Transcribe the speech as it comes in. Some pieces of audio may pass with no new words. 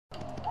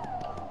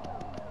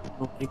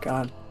Oh my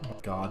god. Oh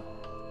god.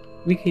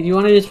 Do you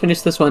want to just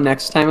finish this one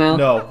next time, Al?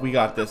 No, we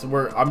got this.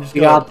 I'm just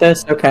You gonna... got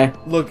this? Okay.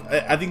 Look,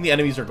 I think the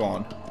enemies are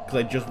gone. Because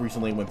I just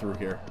recently went through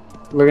here.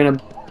 We're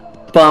gonna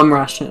bum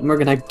rush him. We're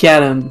gonna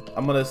get him.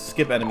 I'm gonna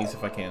skip enemies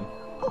if I can.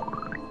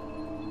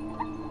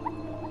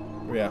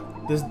 Yeah.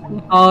 This...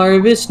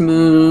 Harvest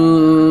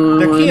Moon.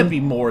 There can't be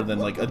more than,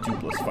 like, a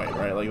dupless fight,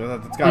 right? Like,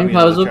 that's gotta be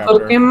puzzle another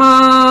chapter.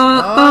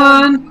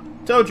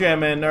 Pokemon. Toe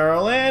Jam and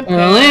Earl and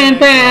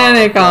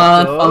Panic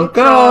on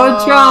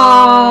Funko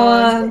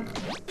John.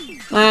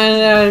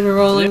 And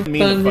rolling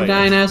thunder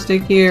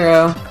dynastic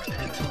hero.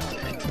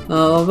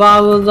 Oh,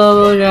 bobble,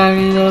 double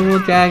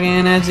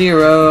dragon at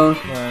 0.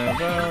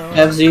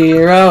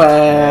 F-Zero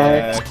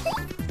X.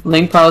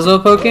 Link puzzle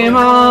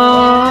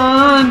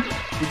Pokemon.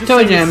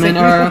 Toe Jam and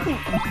Earl.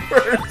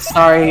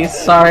 Sorry.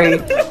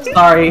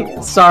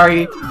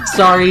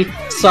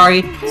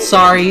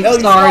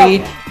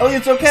 Ellie,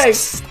 it's okay.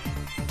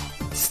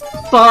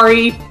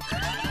 Sorry.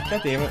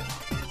 God damn it.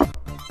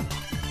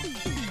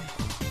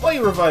 Why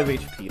you revive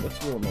HP?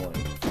 That's real annoying.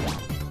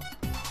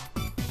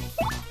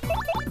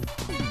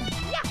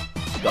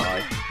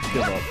 Die.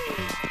 Give up.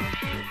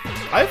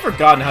 I've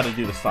forgotten how to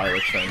do the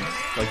stylish things.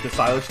 Like the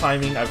stylish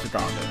timing, I've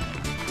forgotten it.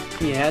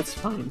 Yeah, it's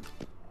fine.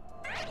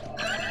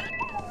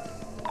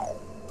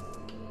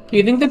 Do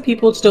you think that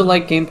people still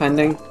like game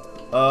pending?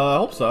 I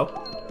hope so.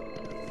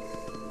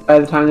 By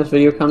the time this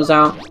video comes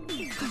out?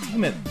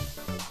 Damn it.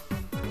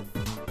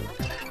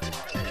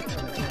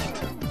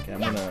 Okay, I'm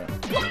gonna...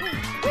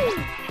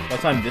 By the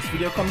time this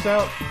video comes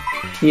out?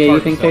 Yeah, you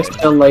think they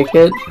still like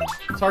it?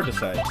 It's hard to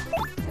say.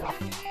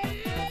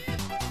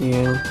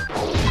 Yeah.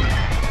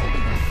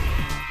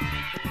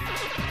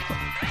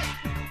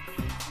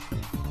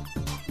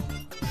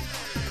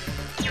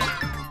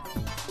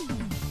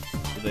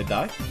 Did they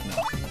die? No.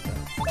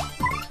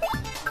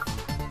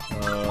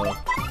 Okay.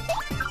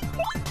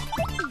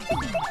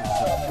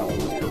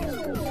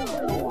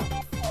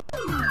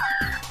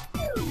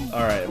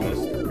 Alright, I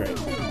missed. Great.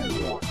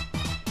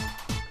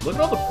 Look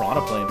at all the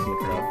piranha plants in the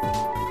crowd.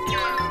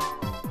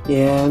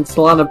 Yeah, it's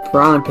a lot of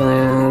piranha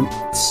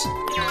plants.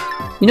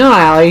 You know,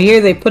 Al, I hear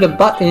they put a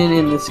button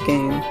in this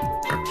game.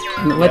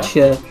 And it lets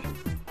you...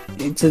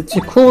 It's a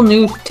cool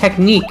new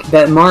technique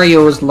that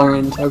Mario has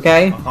learned,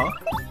 okay? Uh-huh.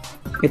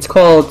 It's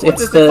called...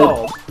 It's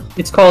called?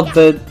 It's called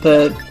the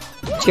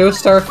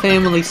Joestar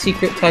Family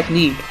Secret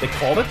Technique. They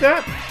called it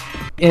that?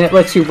 And it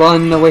lets you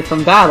run away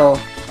from battle.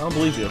 I don't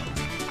believe you.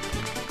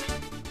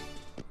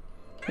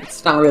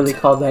 It's not really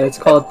called that. It's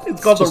called the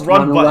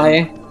run button.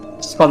 Away.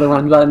 It's called the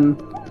run button.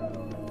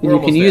 And you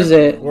can use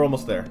it. We're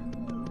almost there.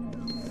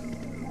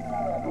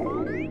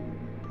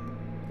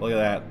 Look at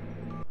that.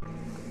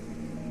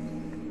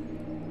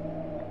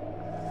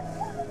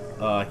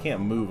 I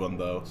can't move them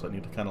though, so I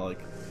need to kind of like.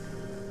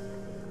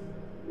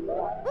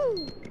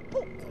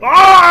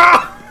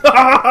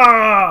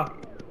 Ah!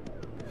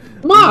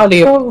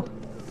 Mario!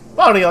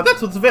 Mario,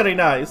 that's what's very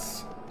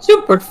nice.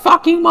 Super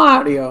fucking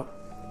Mario!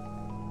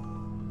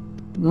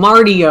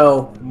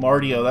 Mario.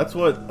 Mario, that's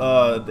what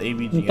the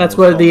AVGN. That's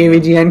what the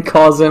AVGN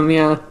calls him.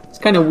 Yeah, it's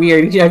kind of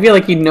weird. I feel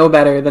like he'd know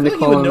better than to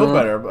call him. He would know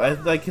better,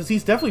 but like, cause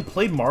he's definitely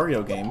played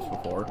Mario games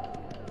before.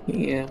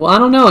 Yeah, well, I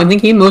don't know. I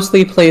think he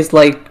mostly plays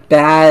like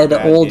bad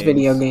old games.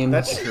 Video games.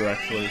 That's true,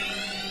 actually.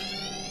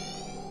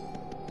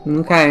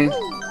 Okay,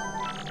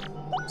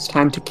 it's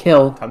time to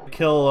kill. Time to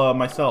kill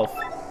myself.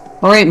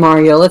 All right,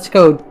 Mario, let's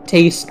go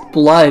taste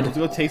blood. Let's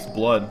go taste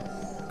blood.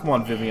 Come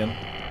on, Vivian.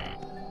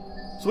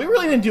 So we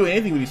really didn't do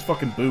anything with these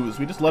fucking boos.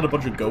 We just let a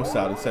bunch of ghosts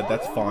out and said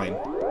that's fine.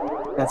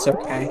 That's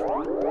okay.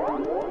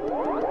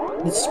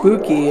 It's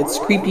spooky. It's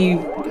creepy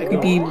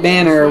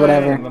banner or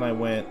whatever. And then I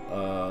went,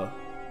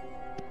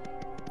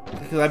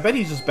 because I bet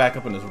he's just back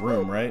up in his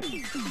room, right?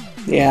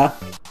 Yeah.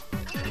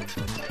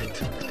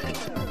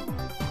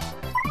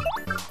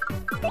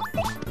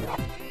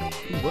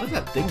 What is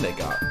that thing they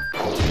got?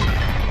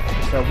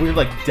 That weird,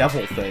 like,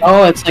 devil thing.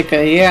 Oh, it's like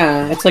a,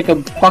 yeah. It's like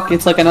a fuck.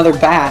 It's like another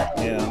bat.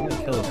 Yeah, I'm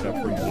gonna kill this guy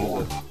before you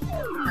use it.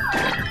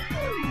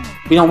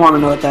 We don't want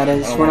to know what that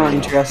is. We're not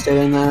interested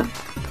in that.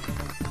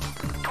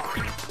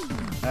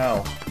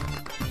 Ow.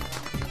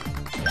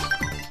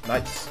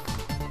 Nice.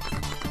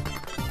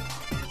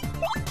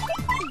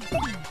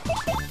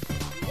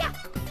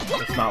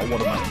 That's not one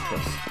of my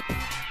interests.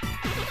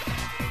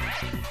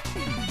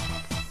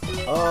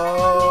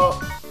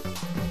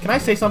 Can I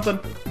say something?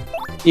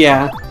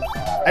 Yeah.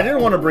 I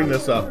didn't want to bring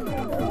this up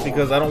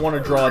because I don't want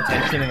to draw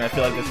attention, and I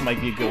feel like this might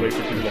be a good way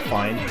for people to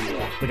find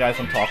the guys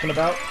I'm talking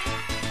about.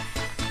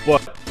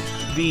 But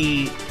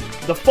the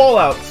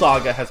Fallout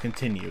saga has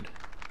continued.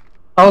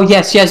 Oh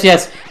yes. Let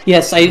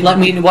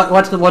me.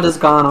 What has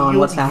gone on?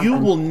 What's happened? You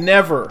will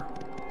never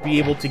be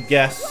able to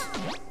guess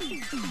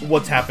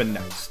what's happened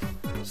next.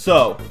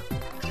 So,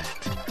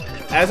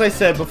 as I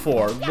said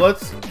before,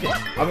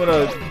 I'm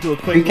gonna do a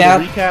quick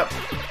recap.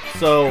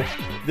 So,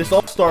 this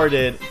all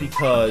started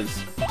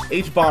because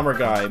H-Bomber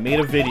Guy made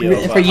a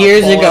video about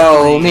years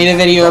ago, made a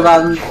video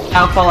about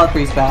how Fallout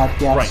 3 is bad,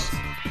 yes. Right.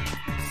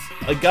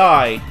 A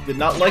guy did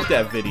not like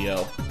that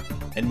video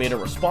and made a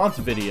response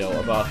video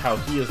about how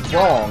he is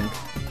wrong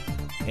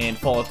and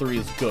Fallout 3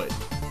 is good.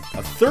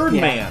 A third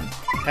man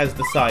has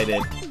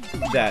decided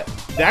that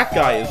that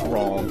guy is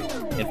wrong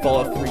and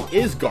Fallout 3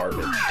 is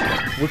garbage,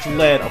 which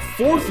led a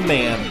fourth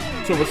man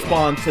to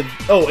respond to...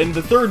 Oh, and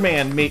the third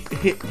man made...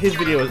 His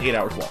video is 8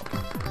 hours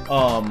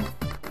long.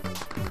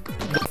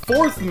 The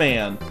fourth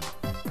man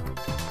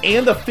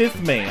and the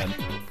fifth man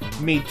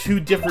made 2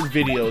 different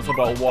videos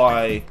about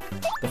why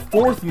the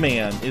fourth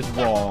man is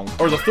wrong,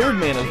 or the third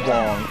man is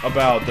wrong,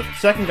 about the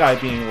second guy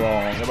being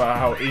wrong, about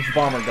how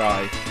H-Bomber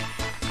guy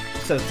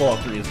says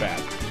Fallout 3 is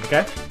bad.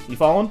 Okay? You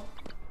following?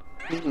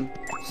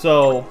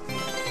 So,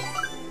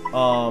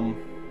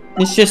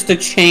 it's just a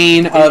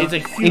chain of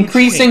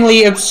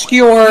increasingly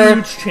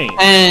obscure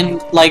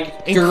and,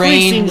 like,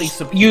 deranged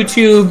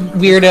YouTube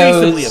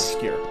weirdos. Increasingly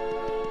obscure.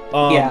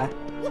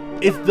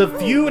 If the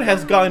feud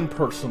has gotten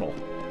personal.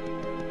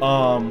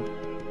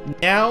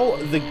 Now,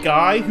 the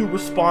guy who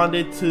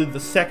responded to the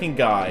second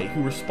guy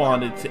who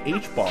responded to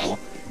H-Bomb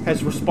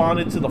has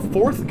responded to the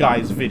fourth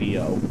guy's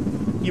video.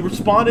 He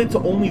responded to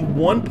only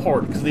one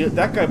part, because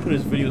that guy put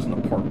his videos into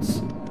parts.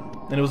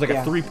 And it was like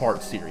a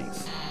 3-part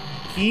series.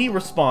 He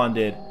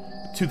responded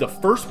to the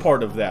first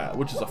part of that,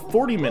 which is a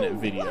 40-minute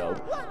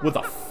video, with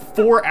a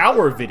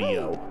 4-hour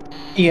video.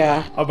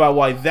 Yeah. About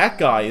why that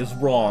guy is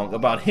wrong,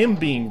 about him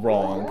being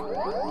wrong,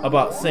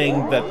 about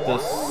saying that the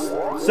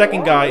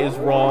second guy is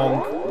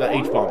wrong, that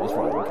H-Bomb is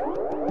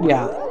wrong.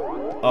 Yeah.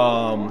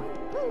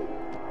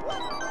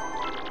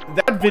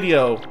 That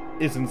video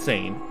is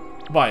insane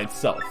by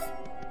itself.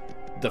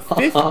 The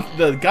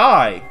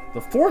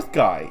fourth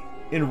guy,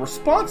 in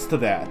response to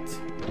that,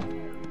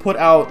 put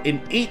out an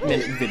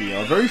 8-minute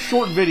video, a very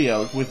short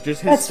video with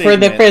just his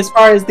statement. That's for as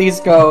far as these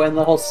go in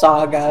the whole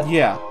saga.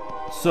 Yeah.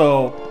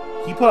 So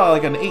he put out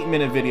like an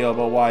 8-minute video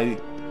about why,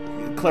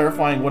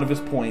 clarifying one of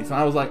his points, and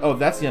I was like, oh,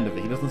 that's the end of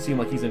it. He doesn't seem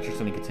like he's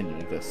interested in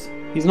continuing this.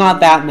 He's not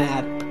that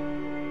mad.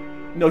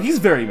 No, he's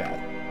very mad.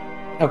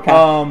 Okay.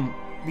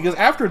 Because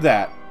after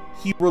that,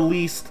 he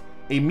released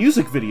a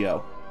music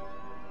video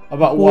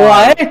about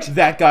why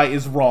that guy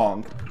is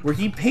wrong, where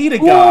he paid a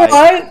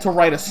guy to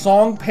write a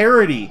song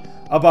parody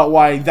about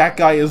why that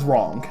guy is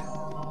wrong.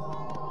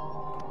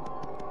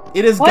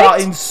 It has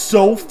gotten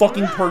so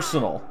fucking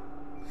personal.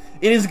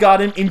 It has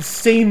gotten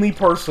insanely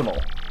personal.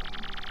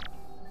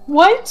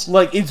 What?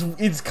 Like,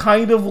 it's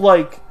kind of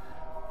like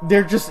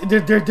they're just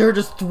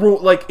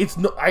like, it's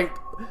no, I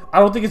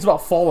don't think it's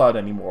about Fallout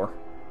anymore.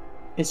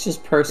 It's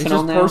just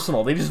personal. It's just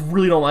personal. They just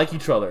really don't like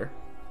each other.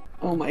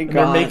 Oh my god. And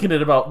they're making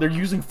it about, they're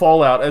using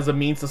Fallout as a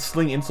means to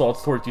sling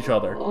insults towards each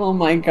other. Oh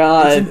my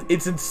god.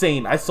 It's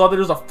insane. I saw that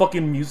there's a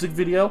fucking music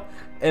video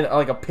and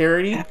like a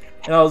parody, and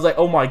I was like,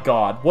 oh my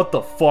god, what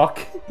the fuck?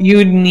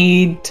 You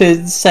need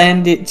to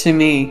send it to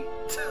me.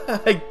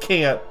 I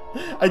can't.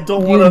 I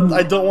don't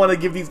want to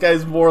give these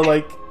guys more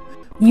like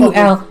you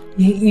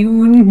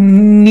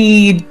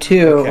need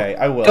to. Okay,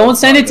 I will. Don't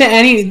send it to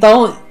any.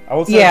 Don't. I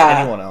won't send it to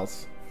anyone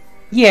else.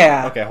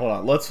 Yeah. Okay, hold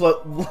on. Let's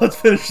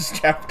finish this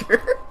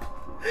chapter.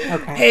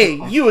 Okay. Hey,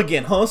 you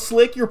again, huh,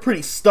 Slick? You're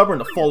pretty stubborn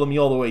to follow me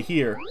all the way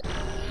here.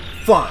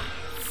 Fine.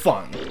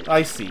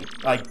 I see.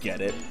 I get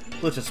it.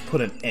 Let's just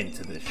put an end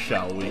to this,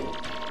 shall we?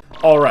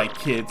 Alright,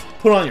 kids.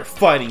 Put on your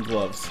fighting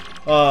gloves.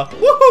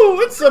 Woohoo!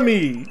 It's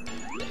me!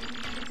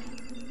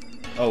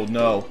 Oh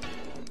no.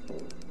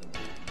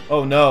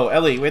 Oh no,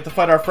 Ellie, we have to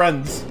fight our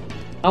friends.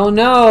 Oh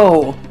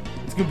no!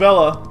 It's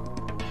Goombella.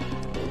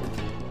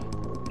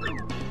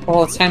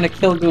 Well, it's time to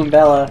kill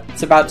Goombella.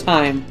 It's about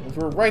time.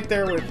 We're right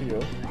there with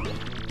you.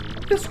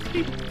 This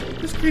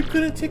creep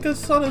couldn't take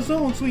us on his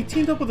own, so he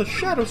teamed up with a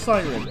Shadow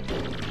Siren.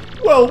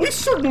 Well, we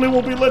certainly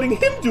won't be letting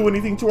him do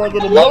anything to our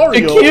little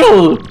Mario.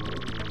 Kill!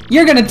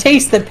 You're gonna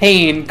taste the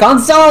pain,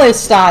 Gonzalez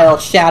style,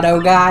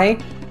 Shadow Guy.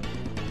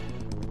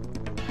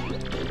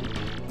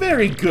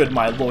 Very good,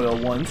 my loyal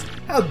ones.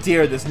 How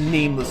dare this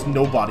nameless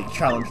nobody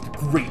challenge the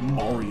great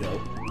Mario?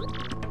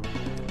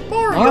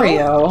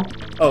 Mario?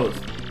 Oh.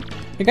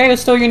 The guy who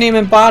stole your name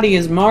and body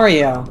is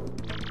Mario.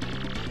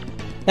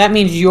 That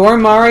means you're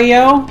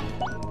Mario?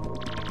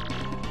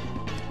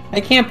 I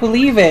can't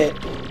believe it.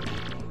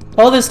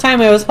 All this time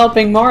I was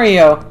helping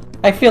Mario.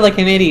 I feel like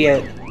an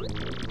idiot.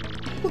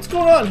 What's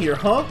going on here,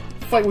 huh?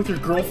 Fight with your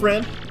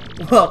girlfriend?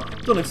 Well,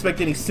 don't expect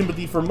any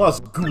sympathy from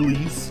us,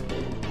 ghoulies.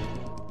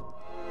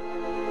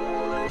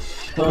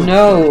 Oh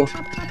no.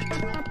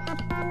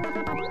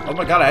 Oh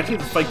my god, I actually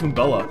have to fight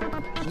Goombella.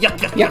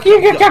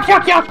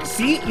 Yuck.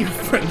 See? Your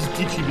friends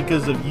ditch you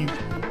because of you.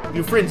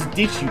 Your friends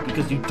ditch you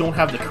because you don't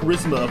have the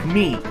charisma of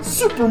me,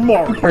 Super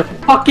Mario! Super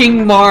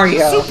fucking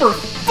Mario! Super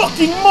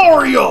fucking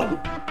Mario!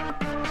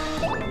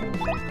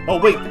 Oh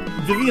wait,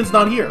 Vivian's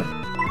not here.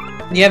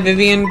 Yeah,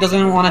 Vivian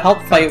doesn't want to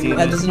help fight.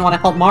 Doesn't want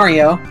to help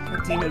Mario.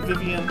 God damn it,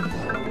 Vivian.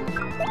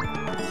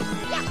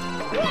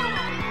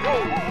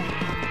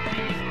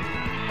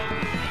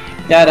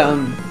 Dad,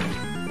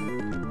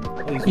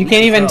 you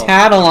can't even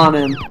tattle on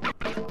him.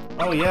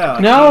 Oh yeah.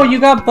 No, you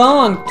got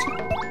bonked.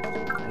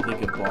 I did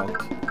get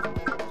bonked.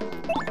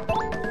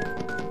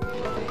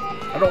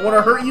 I don't want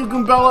to hurt you,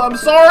 Goombella. I'm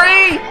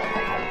sorry.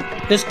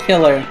 Just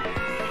kill her.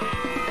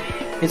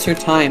 It's her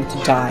time to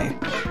die.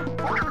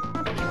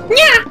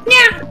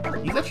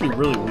 He's actually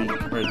really weak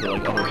compared to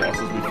like other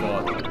bosses we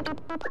fought.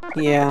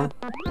 Yeah.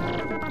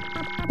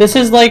 This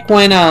is like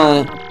when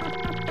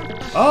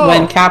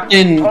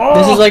Captain... Oh!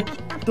 This is like...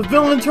 The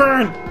villain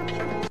turn!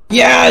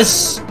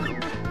 Yes!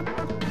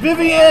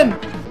 Vivian!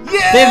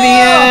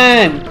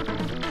 Yeah!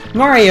 Vivian!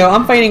 Mario,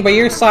 I'm fighting by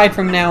your side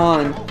from now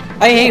on.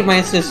 I hate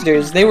my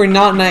sisters. They were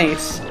not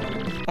nice.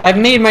 I've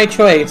made my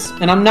choice,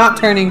 and I'm not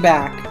turning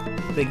back.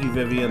 Thank you,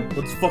 Vivian.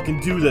 Let's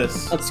fucking do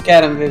this. Let's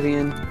get him,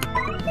 Vivian.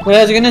 What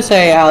I was gonna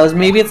say, Al, is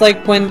maybe it's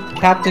like when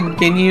Captain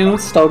Ginyu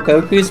stole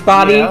Goku's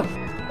body, Yeah.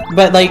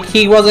 but like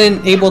he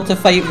wasn't able to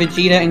fight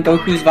Vegeta and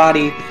Goku's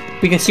body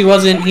because he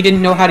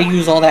didn't know how to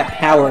use all that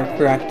power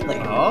correctly.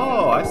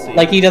 Oh, I see.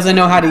 Like he doesn't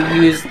know how to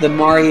use the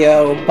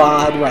Mario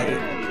bod right.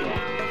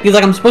 He's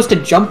like, I'm supposed to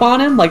jump on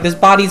him? Like this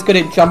body's good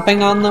at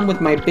jumping on them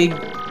with my big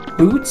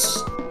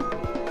boots?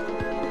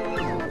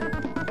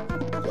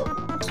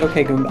 It's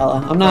okay,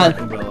 Goombella. I'm not...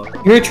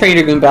 Goombella. You're a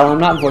traitor, Goombella. I'm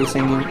not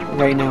voicing you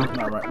right now.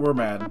 Alright, we're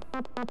mad.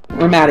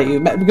 We're mad at you.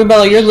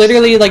 Goombella, you're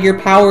literally, like, your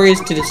power is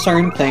to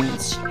discern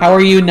things. How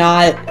are you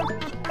not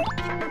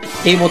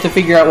able to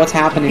figure out what's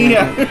happening?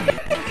 Yeah.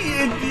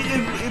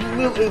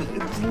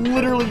 It's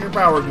literally your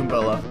power,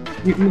 Goombella.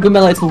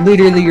 Goombella, it's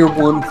literally your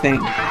one thing.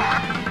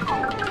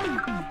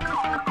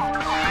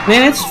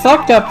 Man, it's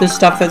fucked up, the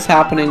stuff that's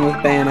happening with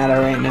Bayonetta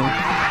right now.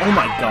 Oh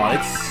my god,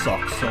 it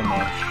sucks so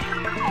much.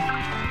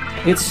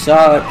 It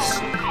sucks.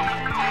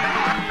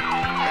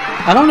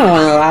 I don't know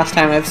when the last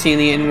time I've seen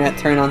the internet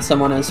turn on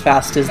someone as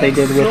fast as they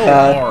did with,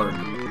 hard.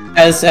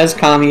 as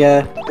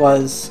Kamiya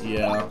was.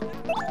 Yeah.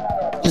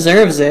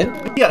 Deserves it.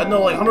 Yeah,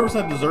 no, like,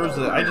 100% deserves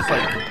it. I just,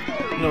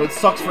 like, you know, it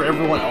sucks for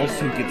everyone else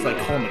who gets, like,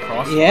 caught in the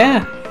cross.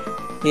 Yeah.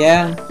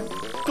 Yeah.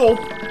 Gulp,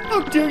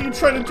 how dare you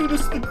try to do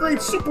this to the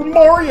great Super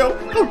Mario?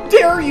 How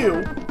dare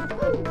you?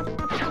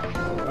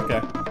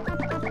 Okay.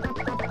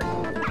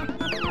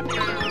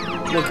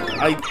 Look,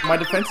 my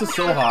defense is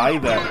so high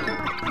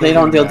that... They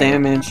don't deal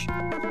damage.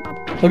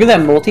 Look at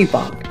that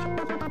multi-bonk.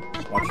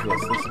 Watch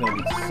this. This is gonna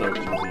be so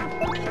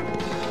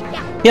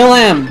easy. Kill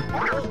him!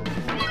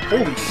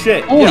 Holy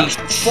shit! Holy yeah,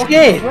 shit!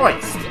 Fucking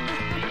Christ!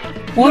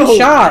 One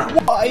shot!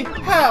 Why?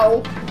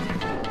 How?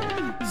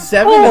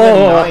 7 and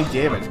then 9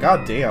 damage.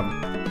 God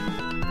damn.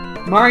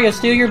 Mario,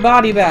 steal your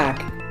body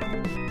back.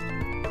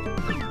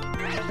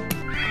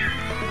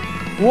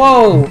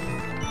 Whoa!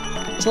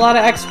 It's a lot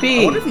of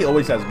XP. I wonder if he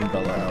always has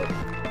Goombella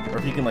out. Or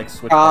if he can, like,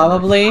 switch.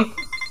 Probably. Armors.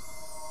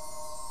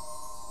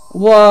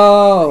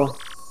 Whoa!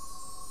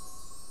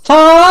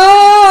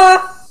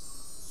 Ah!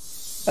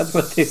 That's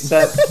what they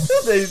said.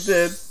 They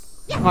did.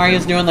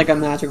 Mario's doing like a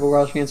magical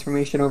world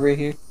transformation over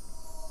here.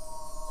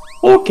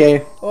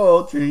 Okay.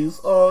 Oh, jeez.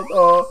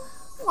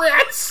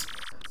 Rats!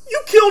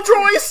 You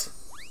killjoys!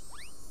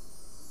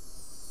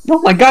 Oh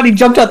my god, he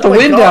jumped out the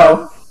window!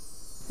 God.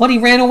 What, he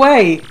ran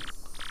away?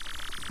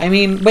 I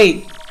mean,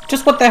 wait.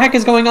 Just what the heck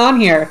is going on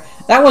here?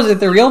 That wasn't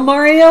the real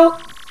Mario?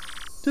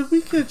 Did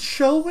we get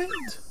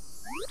shell-winged?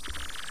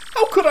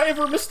 How could I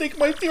ever mistake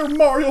my dear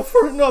Mario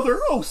for another?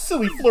 Oh,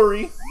 silly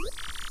Flurry.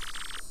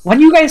 Why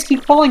do you guys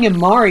keep calling him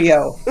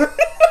Mario?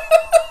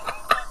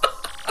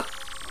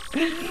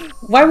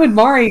 Why would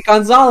Mario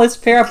Gonzalez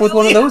pair up with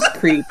one of those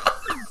creeps?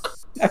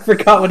 I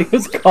forgot what he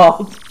was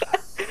called.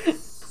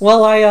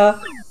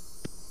 Well,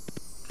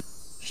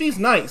 She's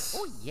nice.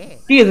 Oh, yeah.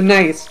 He is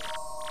nice.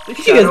 This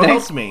He is shadow nice.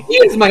 helps me. He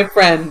is my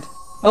friend.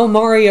 Oh,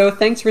 Mario,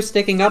 thanks for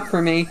sticking up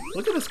for me.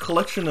 Look at this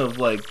collection of,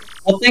 like...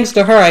 Well, thanks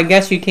to her, I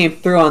guess you came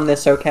through on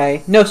this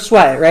okay. No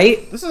sweat,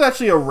 right? This is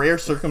actually a rare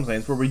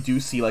circumstance where we do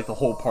see, like, the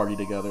whole party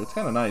together. It's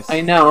kind of nice.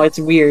 I know, it's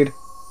weird.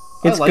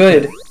 It's like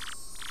good.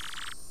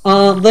 it.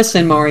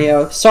 Listen,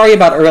 Mario. Sorry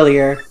about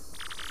earlier.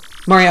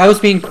 Mario, I was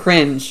being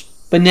cringe.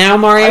 But now,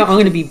 Mario, I'm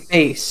gonna be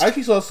based. I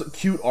actually saw some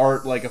cute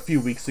art, like, a few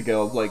weeks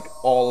ago of, like,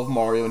 all of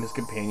Mario and his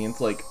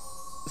companions, like,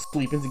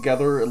 sleeping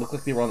together. It looked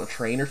like they were on a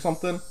train or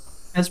something.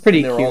 That's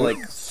pretty They cute. were all,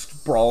 like,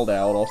 sprawled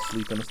out, all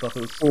sleeping and stuff.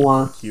 It was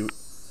Wow. cute.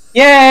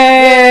 Yay!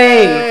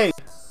 Hey!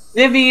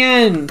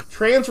 Vivian!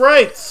 Trans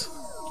rights!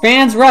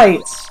 Trans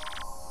rights!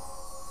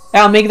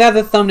 Al, make that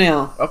the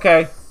thumbnail.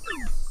 Okay.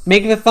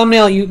 Make the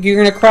thumbnail.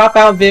 You're gonna crop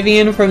out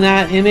Vivian from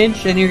that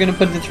image, and you're gonna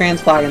put the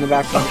trans flag in the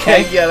background.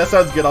 Okay, yeah, that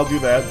sounds good. I'll do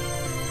that.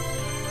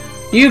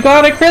 You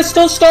got a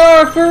crystal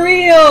star for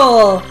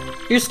real!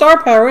 Your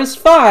star power is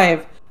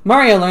 5.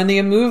 Mario learned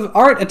the move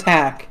Art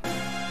Attack.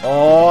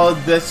 Oh,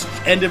 this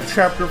end of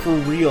chapter for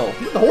real.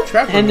 We did the whole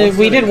chapter. And in one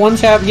we sitting. did one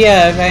chapter.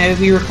 Yeah,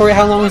 we recorded.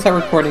 How long was that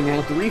recording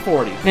now?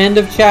 340. End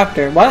of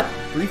chapter. What?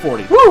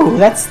 340. Woo!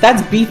 That's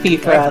beefy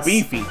for That's us.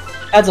 beefy.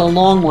 That's a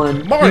long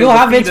one. Mario You'll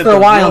have it defeated for a the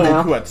while rogue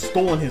now. who had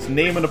stolen his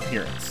name and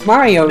appearance.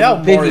 Mario, Now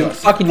Mario Vivian has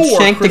fucking 4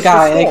 shanked the crystal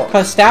guy. stars.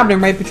 They stabbed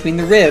him right between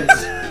the ribs.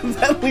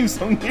 That leaves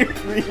him near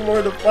 3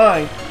 more to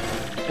find.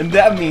 And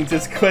that means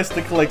his quest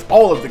to collect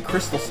all of the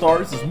crystal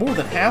stars is more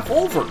than half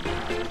over.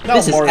 Now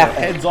This is Mario epic.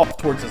 heads off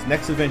towards his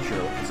next adventure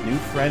with his new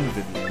friend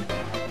Vivian.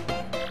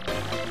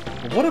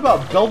 But what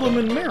about Beldum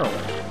and Marilyn?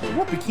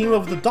 What became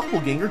of the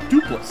doppelganger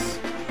Dupless?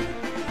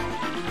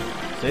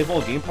 Save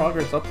all game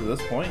progress up to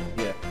this point?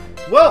 Yeah.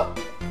 Well,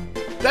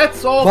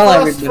 that's all for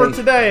us for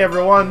today,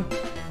 everyone.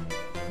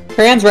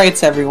 Trans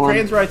rights, everyone.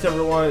 Trans rights,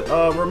 everyone.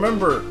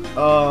 Remember,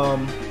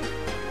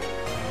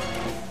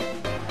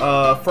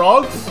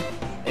 frogs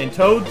and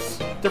toads,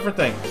 different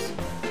things.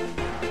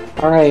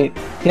 Alright.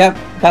 Yep,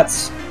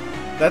 that's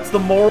the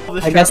moral of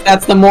this I guess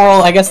that's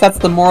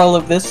the moral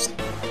of this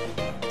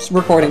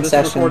recording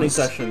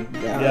session.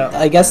 Yeah.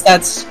 I guess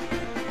that's...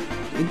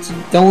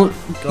 Don't...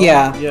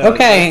 Yeah.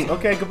 Okay.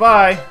 Okay,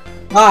 goodbye.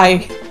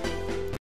 Bye.